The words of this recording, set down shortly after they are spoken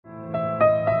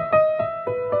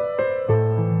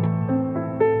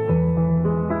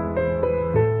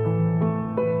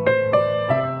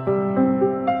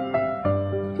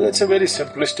That's a very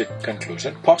simplistic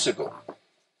conclusion, possible.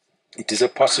 It is a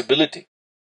possibility,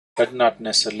 but not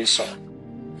necessarily so.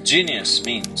 Genius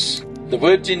means… the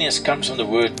word genius comes from the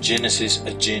word genesis,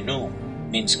 a genu,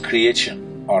 means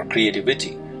creation or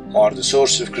creativity or the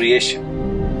source of creation.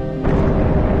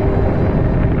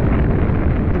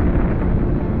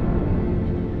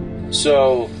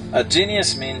 So, a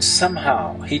genius means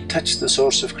somehow he touched the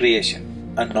source of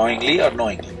creation, unknowingly or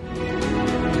knowingly.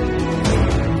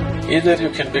 Either you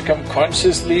can become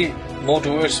consciously move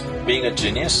towards being a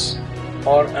genius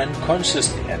or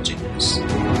unconsciously a genius.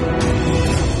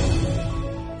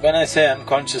 When I say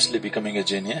unconsciously becoming a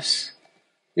genius,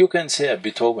 you can say a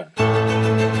Beethoven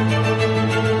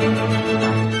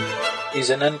is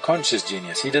an unconscious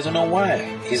genius. He doesn't know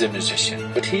why he's a musician,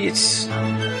 but he is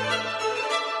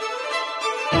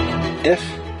deaf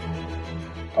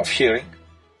of hearing,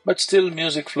 but still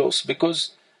music flows,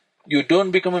 because you don't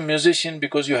become a musician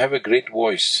because you have a great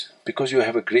voice, because you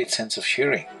have a great sense of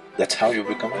hearing. That's how you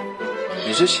become a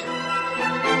musician.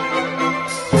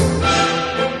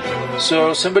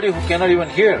 So somebody who cannot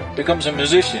even hear becomes a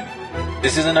musician.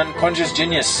 This is an unconscious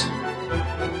genius.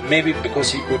 Maybe because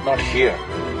he could not hear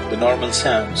the normal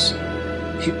sounds,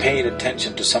 he paid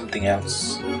attention to something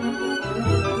else.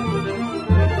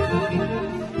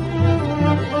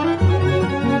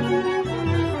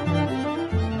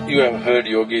 You have heard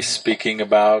yogis speaking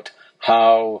about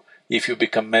how if you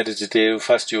become meditative,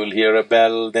 first you will hear a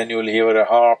bell, then you will hear a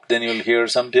harp, then you will hear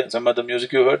some other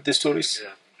music. You heard these stories? Yeah.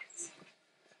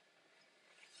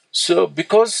 So,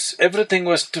 because everything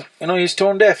was… he's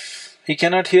tone deaf, he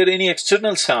cannot hear any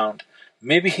external sound,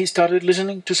 maybe he started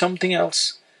listening to something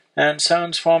else and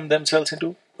sounds formed themselves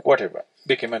into whatever,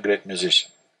 became a great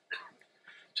musician.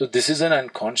 So this is an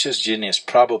unconscious genius,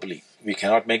 probably. We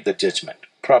cannot make the judgment,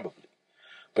 probably.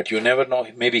 But you never know,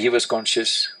 maybe he was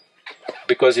conscious.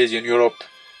 Because he's in Europe,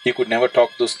 he could never talk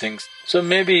those things. So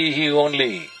maybe he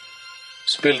only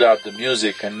spilled out the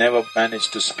music and never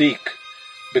managed to speak,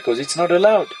 because it's not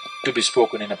allowed to be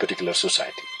spoken in a particular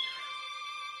society.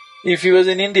 If he was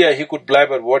in India, he could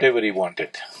blabber whatever he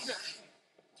wanted,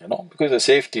 because a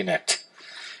safety net.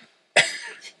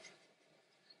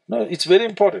 No, it's very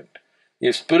important.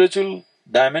 If spiritual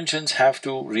dimensions have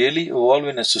to really evolve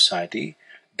in a society,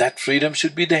 that freedom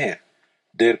should be there.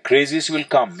 Their crazies will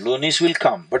come, loonies will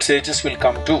come, but sages will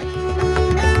come too.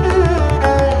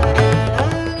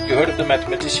 You heard of the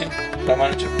mathematician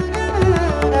Ramanujan?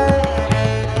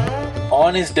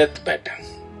 On his deathbed,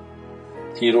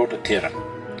 he wrote a theorem.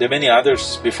 There are many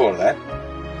others before that.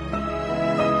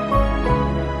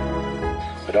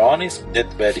 But on his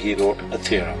deathbed, he wrote a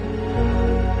theorem.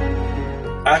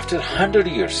 After 100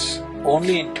 years,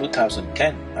 only in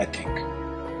 2010, I think,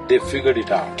 they figured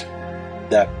it out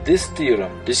that this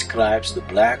theorem describes the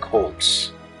black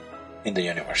holes in the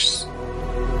universe.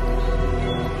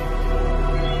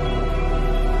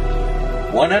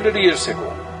 100 years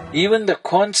ago, even the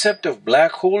concept of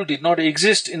black hole did not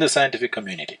exist in the scientific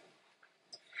community.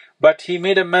 But he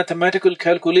made a mathematical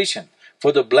calculation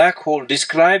for the black hole,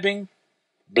 describing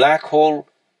black hole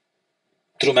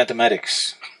through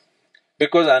mathematics.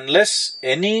 Because unless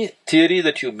any theory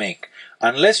that you make,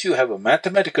 unless you have a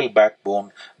mathematical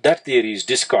backbone, that theory is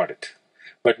discarded.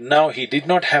 But now he did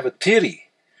not have a theory,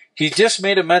 he just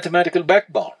made a mathematical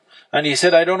backbone. And he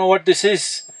said, I don't know what this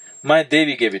is, my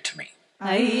Devi gave it to me.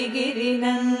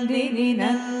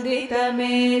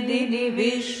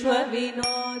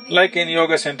 Like in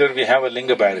yoga center we have a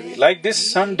linga bhairavi, like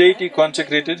this sun deity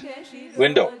consecrated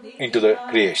window into the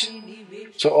creation.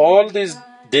 So all these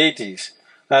deities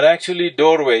are actually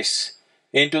doorways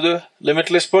into the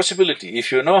limitless possibility.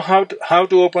 If you know how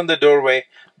to open the doorway,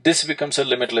 this becomes a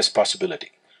limitless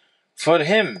possibility. For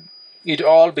him, it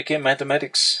all became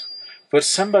mathematics. For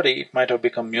somebody it might have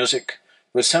become music,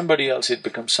 for somebody else it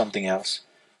becomes something else.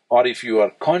 Or if you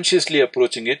are consciously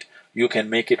approaching it, you can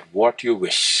make it what you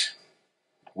wish.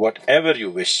 Whatever you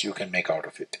wish, you can make out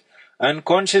of it.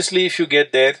 Unconsciously, if you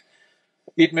get there,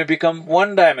 it may become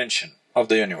one dimension of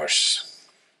the universe.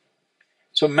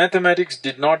 So mathematics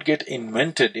did not get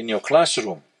invented in your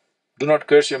classroom. Do not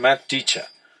curse your math teacher.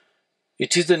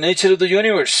 It is the nature of the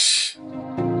universe.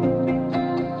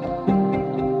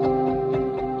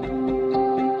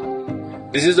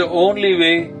 This is the only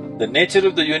way the nature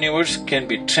of the universe can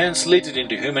be translated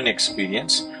into human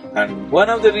experience, and one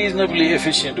of the reasonably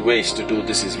efficient ways to do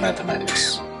this is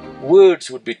mathematics. Words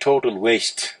would be total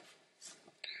waste.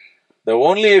 The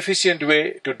only efficient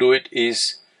way to do it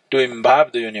is to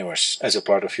imbibe the universe as a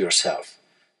part of yourself.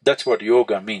 That's what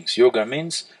yoga means. Yoga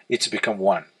means it's become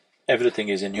one. Everything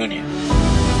is in union.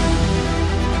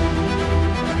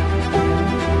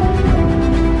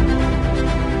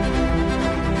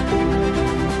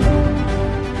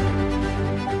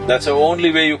 That's the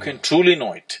only way you can truly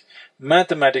know it.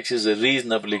 Mathematics is a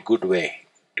reasonably good way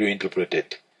to interpret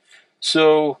it.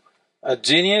 So, a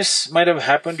genius might have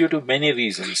happened due to many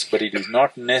reasons, but it is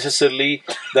not necessarily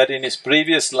that in his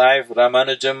previous life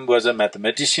Ramanujan was a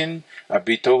mathematician or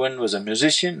Beethoven was a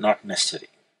musician, not necessary.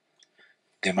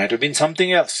 There might have been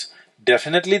something else.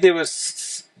 Definitely there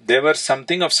were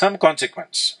something of some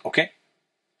consequence, okay?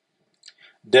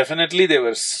 Definitely they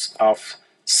were of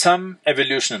some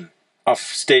evolution of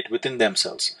state within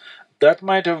themselves. That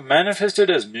might have manifested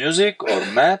as music or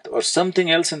math or something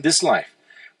else in this life,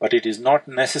 but it is not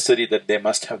necessary that they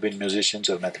must have been musicians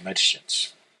or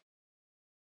mathematicians.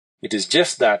 It is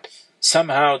just that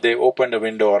somehow they opened a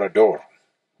window or a door.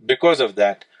 Because of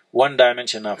that, one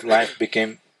dimension of life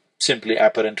became simply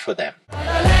apparent for them.